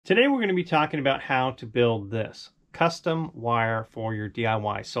Today we're going to be talking about how to build this custom wire for your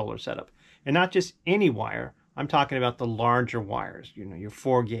DIY solar setup. And not just any wire, I'm talking about the larger wires, you know, your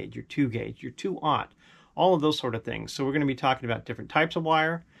 4 gauge, your 2 gauge, your 2/0, all of those sort of things. So we're going to be talking about different types of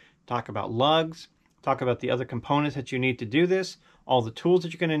wire, talk about lugs, talk about the other components that you need to do this, all the tools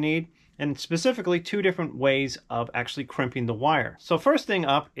that you're going to need, and specifically 2 different ways of actually crimping the wire. So first thing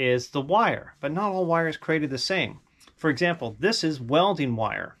up is the wire, but not all wire is created the same. For example, this is welding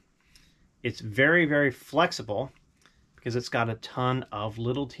wire. It's very, very flexible because it's got a ton of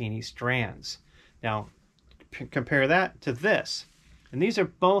little teeny strands. Now, compare that to this. And these are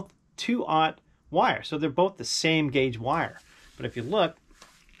both 2/0 wire, so they're both the same gauge wire. But if you look,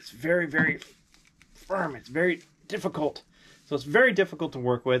 it's very, very firm. It's very difficult. So it's very difficult to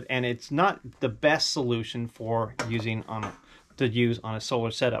work with, and it's not the best solution for use on a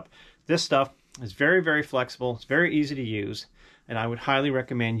solar setup. This stuff is very, very flexible. It's very easy to use, and I would highly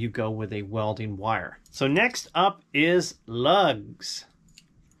recommend you go with a welding wire. So next up is lugs.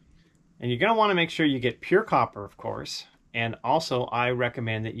 And you're going to want to make sure you get pure copper, of course. And also, I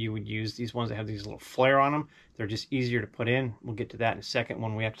recommend that you would use these ones that have these little flare on them. They're just easier to put in. We'll get to that in a second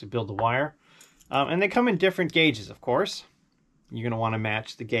when we actually build the wire. And they come in different gauges, of course. You're going to want to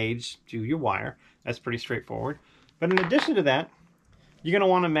match the gauge to your wire. That's pretty straightforward. But in addition to that, you're going to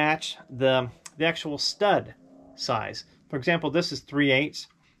want to match the actual stud size. For example, this is 3/8,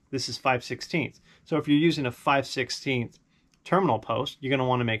 this is 5/16. So if you're using a 5/16 terminal post, you're going to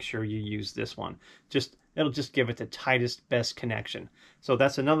want to make sure you use this one. It'll just give it the tightest, best connection. So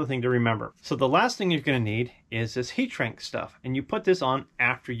that's another thing to remember. So the last thing you're going to need is this heat shrink stuff, and you put this on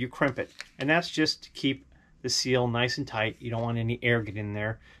after you crimp it. And that's just to keep the seal nice and tight. You don't want any air getting in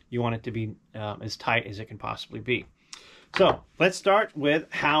there. You want it to be as tight as it can possibly be. So let's start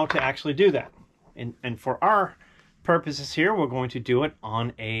with how to actually do that. And for our purposes here, we're going to do it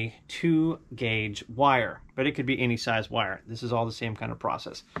on a 2 gauge wire, but it could be any size wire. This is all the same kind of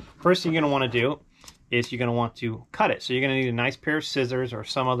process. First thing you're going to want to do is you're going to want to cut it. So you're going to need a nice pair of scissors or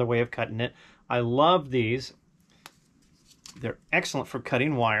some other way of cutting it. I love these. They're excellent for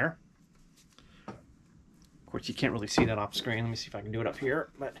cutting wire. Of course, you can't really see that off screen. Let me see if I can do it up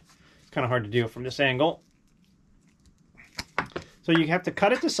here, but it's kind of hard to do from this angle. So you have to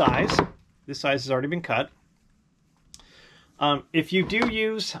cut it to size. This size has already been cut. If you do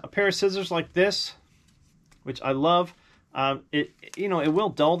use a pair of scissors like this, which I love, it will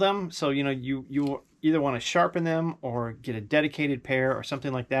dull them. So you either want to sharpen them or get a dedicated pair or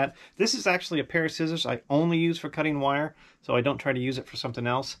something like that. This is actually a pair of scissors I only use for cutting wire, so I don't try to use it for something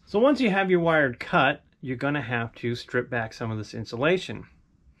else. So once you have your wire cut, you're going to have to strip back some of this insulation.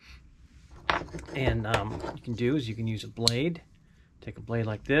 And what you can do is you can use a blade. Take a blade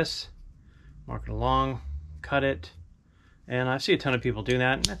like this, mark it along, cut it, and I see a ton of people do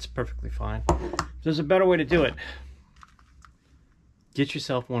that, and that's perfectly fine. There's a better way to do it. Get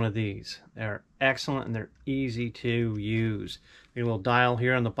yourself one of these. They're excellent and they're easy to use. There's a little dial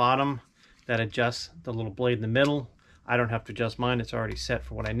here on the bottom that adjusts the little blade in the middle. I don't have to adjust mine, it's already set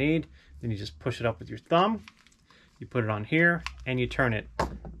for what I need. Then you just push it up with your thumb, you put it on here, and you turn it.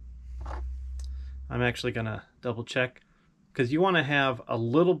 I'm actually gonna double check, because you want to have a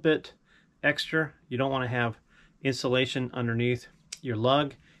little bit extra. You don't want to have insulation underneath your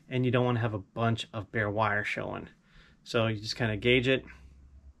lug, and you don't want to have a bunch of bare wire showing. So you just kind of gauge it,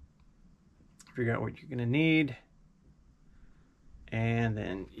 figure out what you're going to need, and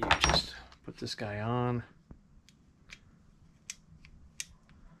then you just put this guy on.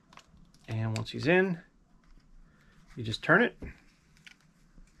 And once he's in, you just turn it.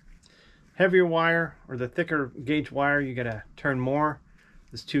 Heavier wire or the thicker gauge wire, you gotta turn more.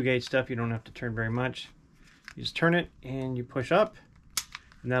 This 2 gauge stuff, you don't have to turn very much. You just turn it and you push up,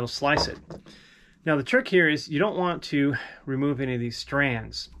 and that'll slice it. Now the trick here is you don't want to remove any of these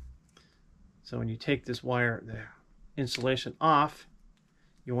strands. So when you take this wire, the insulation off,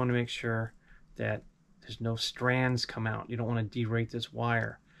 you want to make sure that there's no strands come out. You don't want to derate this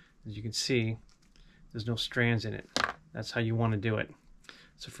wire. As you can see, there's no strands in it. That's how you want to do it.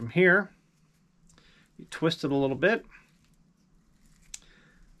 So from here, you twist it a little bit,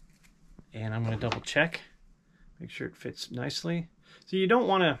 and I'm going to double check, make sure it fits nicely. So you don't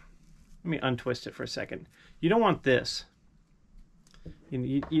want to, let me untwist it for a second. You don't want this.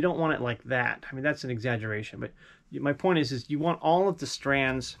 You don't want it like that. I mean, that's an exaggeration, but my point is you want all of the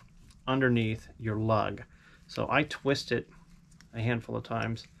strands underneath your lug. So I twist it a handful of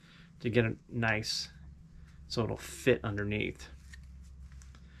times to get it nice so it'll fit underneath.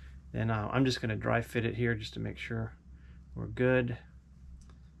 Then I'm just going to dry fit it here just to make sure we're good.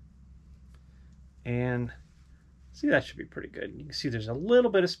 And See, that should be pretty good. You can see there's a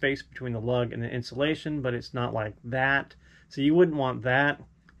little bit of space between the lug and the insulation, but it's not like that. So you wouldn't want that.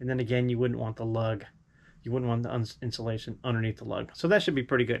 And then again, you wouldn't want the lug. You wouldn't want the insulation underneath the lug. So that should be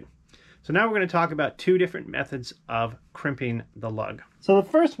pretty good. So now we're going to talk about two different methods of crimping the lug. So the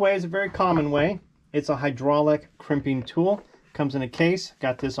first way is a very common way. It's a hydraulic crimping tool. Comes in a case.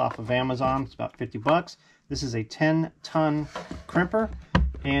 Got this off of Amazon. It's about 50 bucks. This is a 10-ton crimper,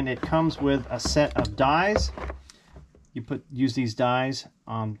 and it comes with a set of dies. You use these dies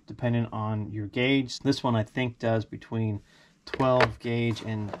depending on your gauge. This one I think does between 12 gauge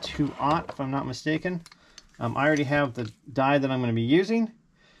and 2/0, if I'm not mistaken. I already have the die that I'm going to be using.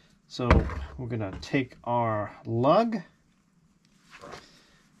 So we're going to take our lug,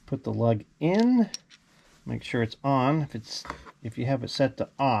 put the lug in, make sure it's on. If you have it set to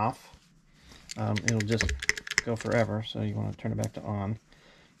off, it'll just go forever. So you want to turn it back to on.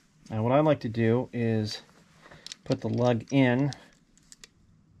 Now what I like to do is put the lug in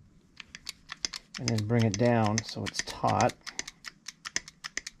and then bring it down so it's taut.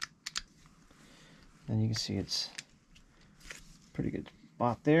 And you can see it's pretty good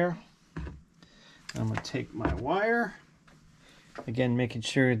spot there. I'm going to take my wire, again making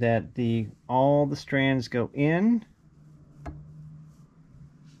sure that all the strands go in,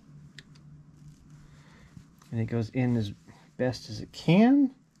 and it goes in as best as it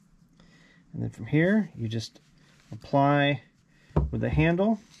can. And then from here you just apply with the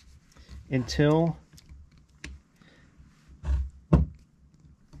handle until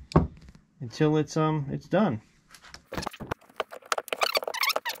it's done.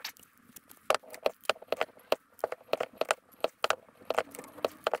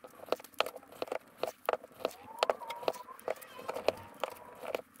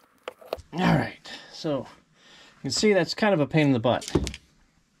 All right, so you can see that's kind of a pain in the butt,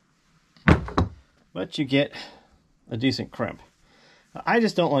 but you get a decent crimp. I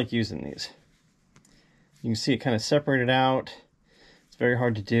just don't like using these. You can see it kind of separated out. It's very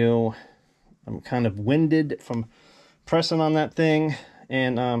hard to do. I'm kind of winded from pressing on that thing,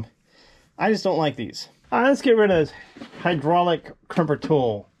 and I just don't like these. All right, let's get rid of this hydraulic crimper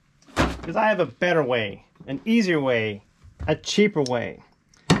tool, because I have a better way, an easier way, a cheaper way.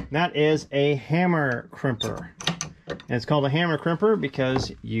 And that is a hammer crimper. And it's called a hammer crimper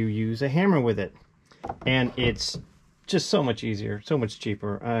because you use a hammer with it. And it's just so much easier, so much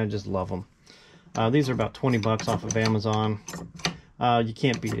cheaper. I just love them. These are about 20 bucks off of Amazon. You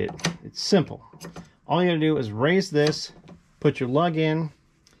can't beat it. It's simple. All you gotta do is raise this, put your lug in,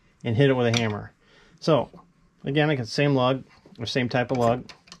 and hit it with a hammer. So, again, I got the same lug, or same type of lug.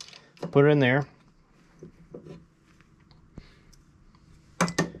 Put it in there.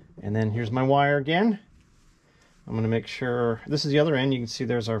 And then here's my wire again. I'm gonna make sure, this is the other end. You can see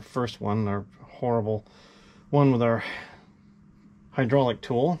there's our first one, our horrible one with our hydraulic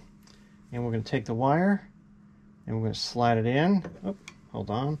tool. And we're gonna take the wire and we're going to slide it in. Oh, hold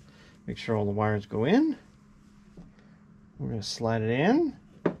on. Make sure all the wires go in. We're going to slide it in.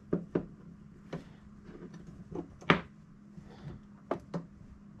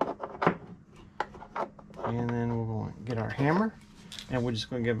 And then we're going to get our hammer and we're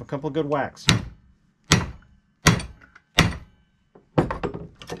just going to give a couple of good whacks.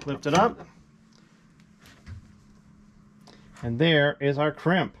 Lift it up. And there is our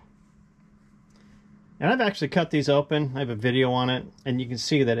crimp. And I've actually cut these open. I have a video on it, and you can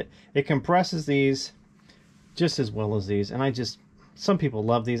see that it compresses these just as well as these. And some people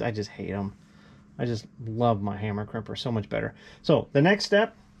love these. I just hate them. I just love my hammer crimper so much better. So the next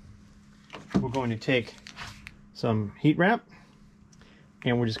step, we're going to take some heat wrap,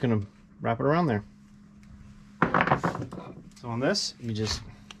 and we're just going to wrap it around there. So on this, you just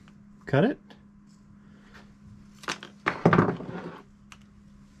cut it.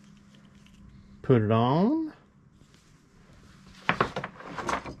 Put it on.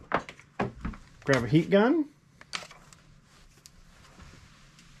 Grab a heat gun.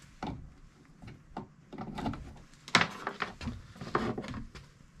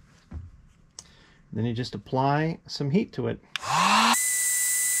 Then you just apply some heat to it.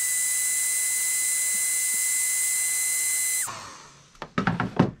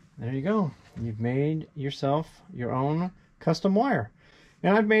 There you go. You've made yourself your own custom wire.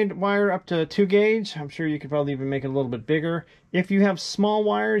 And I've made wire up to 2 gauge. I'm sure you could probably even make it a little bit bigger. If you have small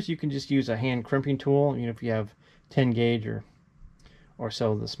wires, you can just use a hand crimping tool. You know, if you have 10 gauge or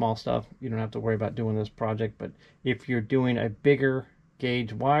so, the small stuff, you don't have to worry about doing this project. But if you're doing a bigger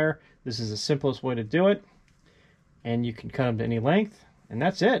gauge wire, this is the simplest way to do it. And you can cut them to any length. And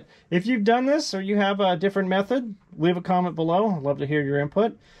that's it. If you've done this or you have a different method, leave a comment below. I'd love to hear your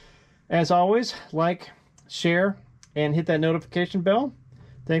input. As always, like, share, and hit that notification bell.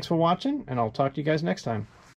 Thanks for watching, and I'll talk to you guys next time.